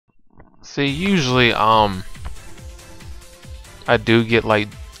See, usually I do get like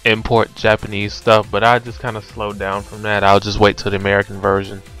import Japanese stuff, but I just kind of slowed down from that. I'll just wait till the American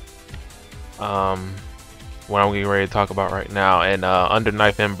version. What I'm getting ready to talk about right now, and Under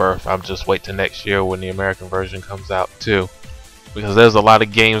Knife and Birth, I'll just wait till next year when the American version comes out too, because there's a lot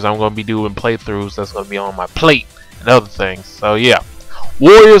of games I'm going to be doing playthroughs that's going to be on my plate and other things. So yeah,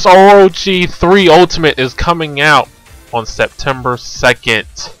 Warriors Orochi 3 Ultimate is coming out on September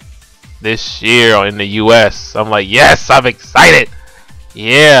 2nd this year in the US. I'm like, yes, I'm excited.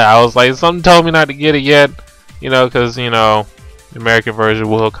 Yeah, I was like, something told me not to get it yet, you know, because you know the American version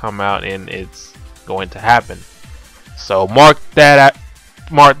will come out and it's going to happen. So mark that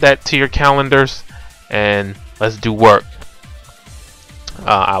to your calendars and let's do work.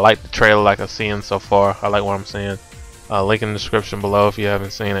 I like the trailer, like I've seen so far. I like what I'm seeing. Link in the description below if you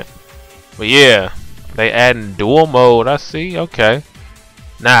haven't seen it. But yeah, they adding dual mode. I see. Okay.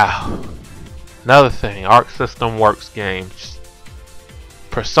 Now, another thing, Arc System Works games.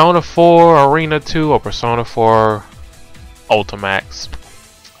 Persona 4 Arena 2 or Persona 4 Ultimax.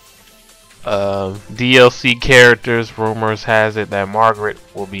 DLC characters, rumors has it that Margaret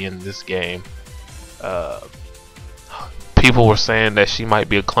will be in this game. People were saying that she might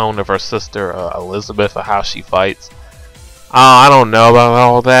be a clone of her sister Elizabeth, or how she fights. I don't know about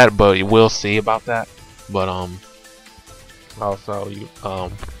all that, but we'll see about that. But also you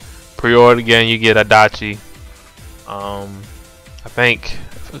pre-order again, you get Adachi. I think,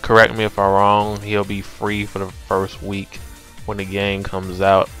 correct me if I'm wrong, he'll be free for the first week when the game comes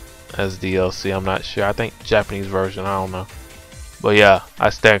out as DLC. I'm not sure. I think Japanese version, I don't know. But yeah,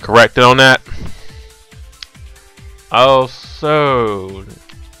 I stand corrected on that. Also,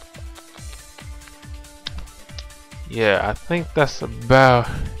 yeah, I think that's about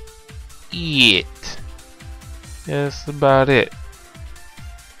it. Yeah, that's about it.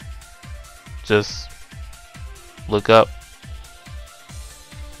 Just look up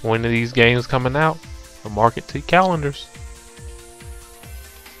when are these games coming out and mark it to your calendars.